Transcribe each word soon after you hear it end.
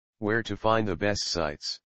Where to find the best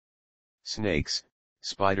sites. Snakes,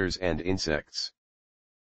 spiders and insects.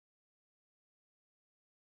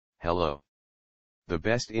 Hello. The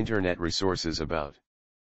best internet resources about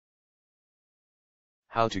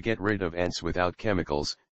how to get rid of ants without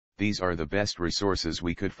chemicals. These are the best resources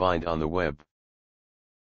we could find on the web.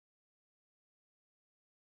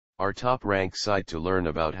 Our top-ranked site to learn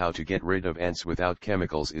about how to get rid of ants without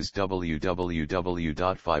chemicals is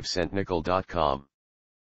www.5centnickel.com.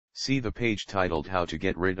 See the page titled How to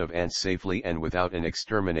Get Rid of Ants Safely and Without an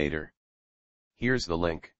Exterminator. Here's the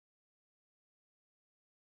link.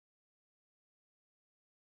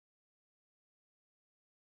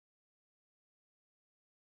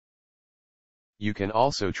 You can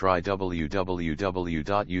also try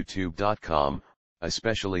www.youtube.com,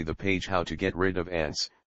 especially the page How to Get Rid of Ants,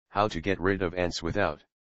 How to Get Rid of Ants Without.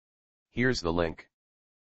 Here's the link.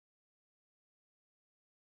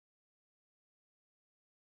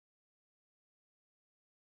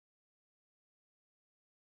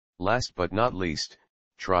 Last but not least,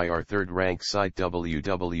 try our third-ranked site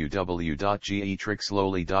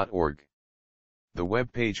www.getrickslowly.org. The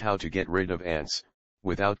web page How to Get Rid of Ants,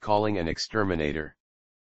 Without Calling an Exterminator.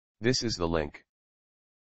 This is the link.